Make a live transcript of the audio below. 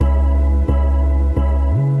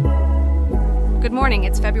Good morning,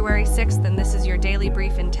 it's February 6th, and this is your daily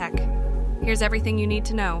brief in tech. Here's everything you need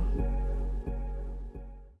to know.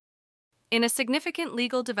 In a significant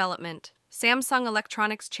legal development, Samsung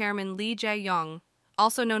Electronics chairman Lee Jae-yong,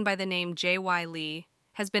 also known by the name J.Y. Lee,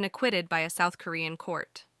 has been acquitted by a South Korean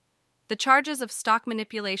court. The charges of stock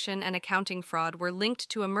manipulation and accounting fraud were linked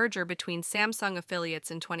to a merger between Samsung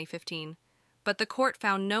affiliates in 2015, but the court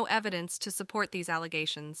found no evidence to support these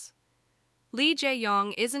allegations. Lee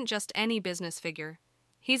Jae-yong isn't just any business figure.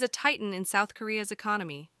 He's a titan in South Korea's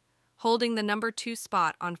economy, holding the number 2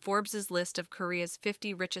 spot on Forbes' list of Korea's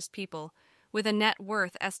 50 richest people, with a net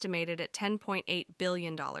worth estimated at $10.8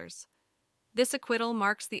 billion. This acquittal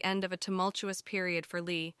marks the end of a tumultuous period for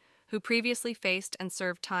Lee, who previously faced and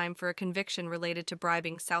served time for a conviction related to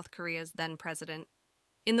bribing South Korea's then-president.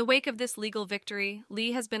 In the wake of this legal victory,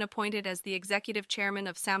 Lee has been appointed as the executive chairman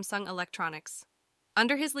of Samsung Electronics.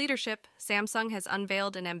 Under his leadership, Samsung has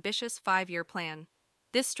unveiled an ambitious 5-year plan.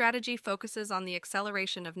 This strategy focuses on the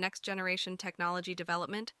acceleration of next-generation technology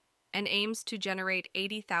development and aims to generate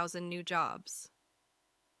 80,000 new jobs.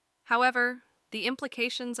 However, the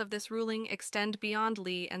implications of this ruling extend beyond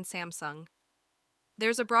Lee and Samsung.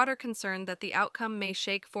 There's a broader concern that the outcome may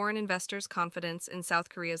shake foreign investors' confidence in South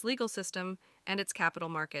Korea's legal system and its capital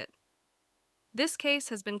market. This case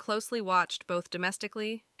has been closely watched both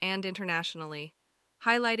domestically and internationally,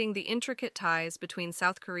 highlighting the intricate ties between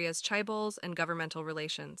South Korea's chaebols and governmental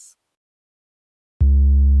relations.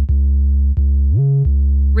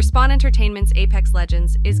 Respawn Entertainment's Apex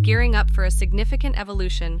Legends is gearing up for a significant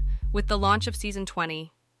evolution with the launch of Season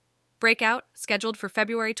 20. Breakout, scheduled for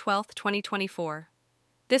February 12, 2024.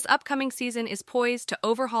 This upcoming season is poised to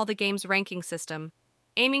overhaul the game's ranking system,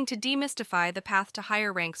 aiming to demystify the path to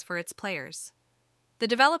higher ranks for its players. The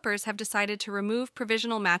developers have decided to remove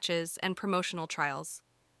provisional matches and promotional trials,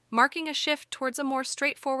 marking a shift towards a more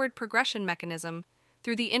straightforward progression mechanism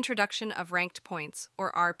through the introduction of ranked points,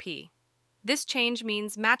 or RP. This change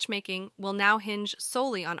means matchmaking will now hinge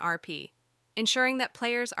solely on RP, ensuring that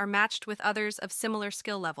players are matched with others of similar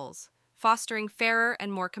skill levels, fostering fairer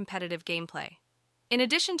and more competitive gameplay. In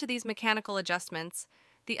addition to these mechanical adjustments,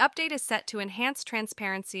 the update is set to enhance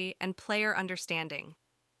transparency and player understanding.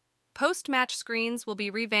 Post-match screens will be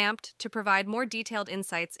revamped to provide more detailed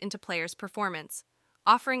insights into players' performance,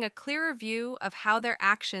 offering a clearer view of how their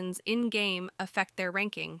actions in-game affect their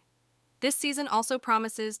ranking. This season also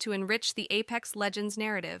promises to enrich the Apex Legends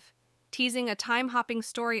narrative, teasing a time-hopping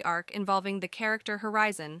story arc involving the character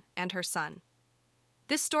Horizon and her son.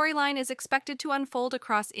 This storyline is expected to unfold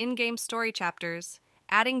across in-game story chapters,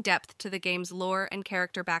 adding depth to the game's lore and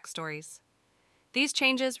character backstories. These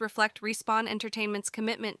changes reflect Respawn Entertainment's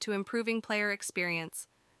commitment to improving player experience,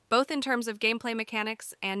 both in terms of gameplay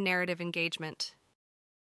mechanics and narrative engagement.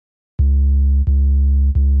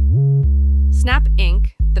 Snap Inc.,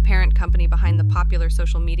 the parent company behind the popular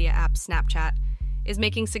social media app Snapchat, is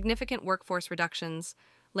making significant workforce reductions,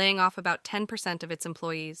 laying off about 10% of its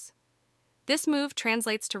employees. This move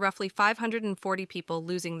translates to roughly 540 people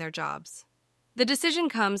losing their jobs. The decision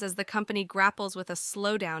comes as the company grapples with a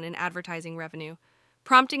slowdown in advertising revenue,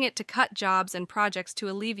 prompting it to cut jobs and projects to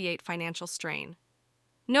alleviate financial strain.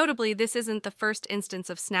 Notably, this isn't the first instance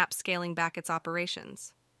of Snap scaling back its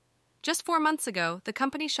operations. Just 4 months ago, the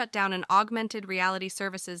company shut down an augmented reality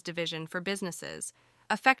services division for businesses,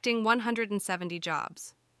 affecting 170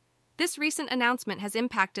 jobs. This recent announcement has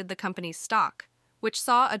impacted the company's stock, which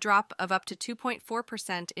saw a drop of up to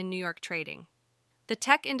 2.4% in New York trading. The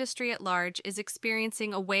tech industry at large is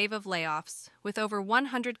experiencing a wave of layoffs, with over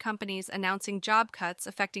 100 companies announcing job cuts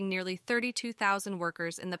affecting nearly 32,000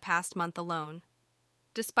 workers in the past month alone.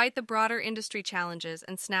 Despite the broader industry challenges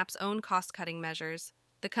and Snap's own cost-cutting measures,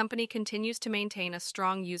 the company continues to maintain a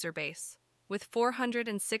strong user base, with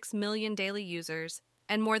 406 million daily users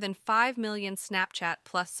and more than 5 million Snapchat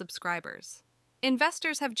Plus subscribers.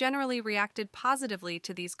 Investors have generally reacted positively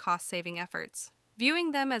to these cost-saving efforts,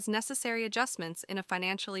 viewing them as necessary adjustments in a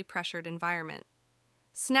financially pressured environment.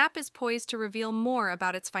 Snap is poised to reveal more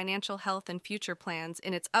about its financial health and future plans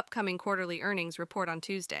in its upcoming quarterly earnings report on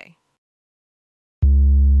Tuesday.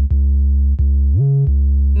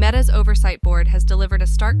 Meta's Oversight Board has delivered a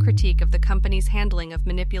stark critique of the company's handling of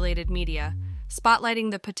manipulated media,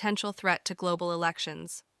 spotlighting the potential threat to global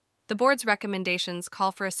elections. The board's recommendations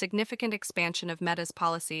call for a significant expansion of Meta's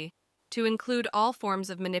policy to include all forms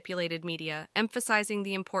of manipulated media, emphasizing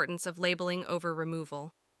the importance of labeling over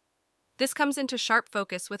removal. This comes into sharp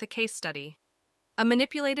focus with a case study, a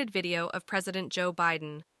manipulated video of President Joe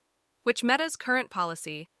Biden, which Meta's current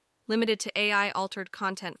policy, limited to AI-altered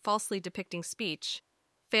content falsely depicting speech,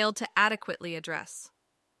 failed to adequately address.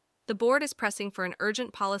 the board is pressing for an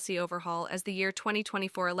urgent policy overhaul as the year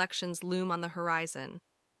 2024 elections loom on the horizon.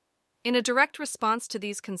 In a direct response to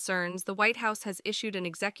these concerns, the White House has issued an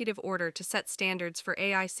executive order to set standards for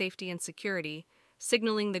AI safety and security,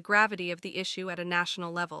 signaling the gravity of the issue at a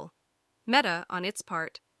national level. Meta, on its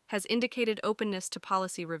part, has indicated openness to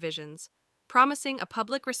policy revisions, promising a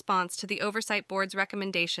public response to the Oversight Board's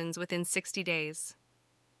recommendations within 60 days.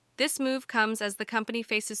 This move comes as the company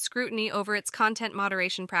faces scrutiny over its content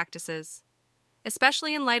moderation practices,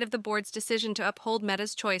 especially in light of the board's decision to uphold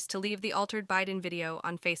Meta's choice to leave the altered Biden video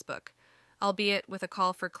on Facebook, albeit with a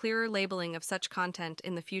call for clearer labeling of such content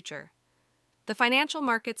in the future. The financial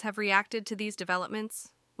markets have reacted to these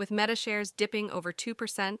developments, with Meta shares dipping over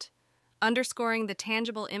 2%, underscoring the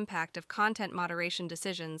tangible impact of content moderation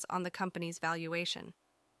decisions on the company's valuation.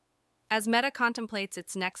 As Meta contemplates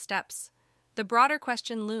its next steps, the broader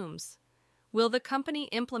question looms: will the company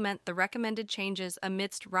implement the recommended changes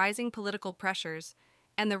amidst rising political pressures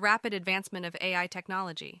and the rapid advancement of AI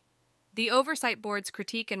technology? The Oversight Board's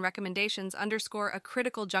critique and recommendations underscore a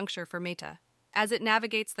critical juncture for Meta, as it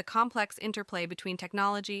navigates the complex interplay between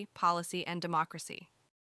technology, policy, and democracy.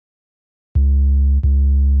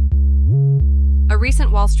 A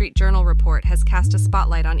recent Wall Street Journal report has cast a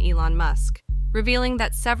spotlight on Elon Musk, revealing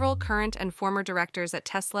that several current and former directors at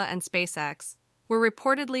Tesla and SpaceX were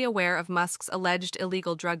reportedly aware of Musk's alleged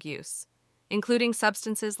illegal drug use, including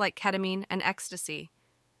substances like ketamine and ecstasy,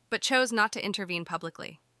 but chose not to intervene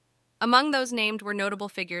publicly. Among those named were notable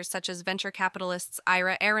figures such as venture capitalists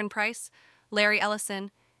Ira Price, Larry Ellison,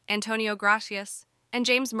 Antonio Gracias, and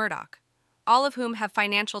James Murdoch, all of whom have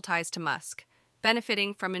financial ties to Musk,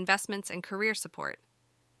 benefiting from investments and career support.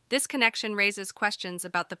 This connection raises questions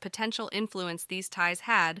about the potential influence these ties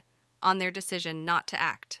had on their decision not to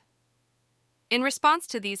act. In response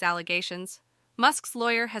to these allegations, Musk's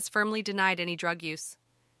lawyer has firmly denied any drug use,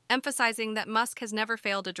 emphasizing that Musk has never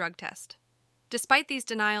failed a drug test. Despite these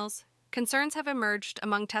denials, concerns have emerged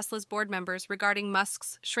among Tesla's board members regarding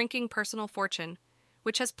Musk's shrinking personal fortune,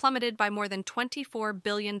 which has plummeted by more than $24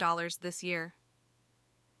 billion this year.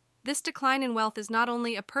 This decline in wealth is not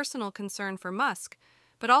only a personal concern for Musk,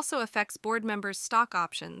 but also affects board members' stock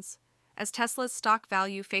options, as Tesla's stock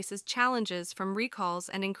value faces challenges from recalls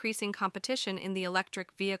and increasing competition in the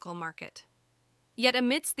electric vehicle market. Yet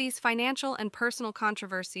amidst these financial and personal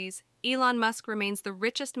controversies, Elon Musk remains the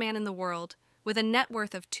richest man in the world, with a net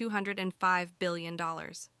worth of $205 billion.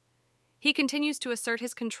 He continues to assert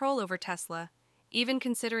his control over Tesla, even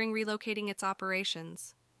considering relocating its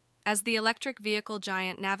operations. As the electric vehicle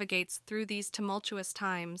giant navigates through these tumultuous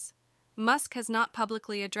times, Musk has not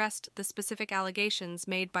publicly addressed the specific allegations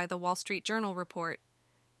made by the Wall Street Journal report,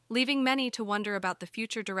 leaving many to wonder about the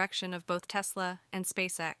future direction of both Tesla and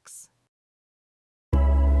SpaceX.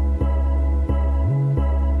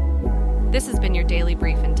 This has been your Daily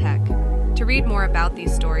Brief in Tech. To read more about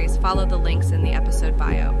these stories, follow the links in the episode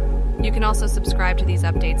bio. You can also subscribe to these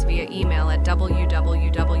updates via email at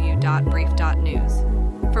www.brief.news.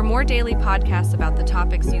 For more daily podcasts about the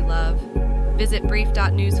topics you love, visit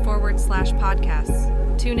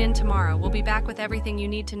brief.news/podcasts. Tune in tomorrow. We'll be back with everything you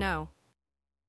need to know.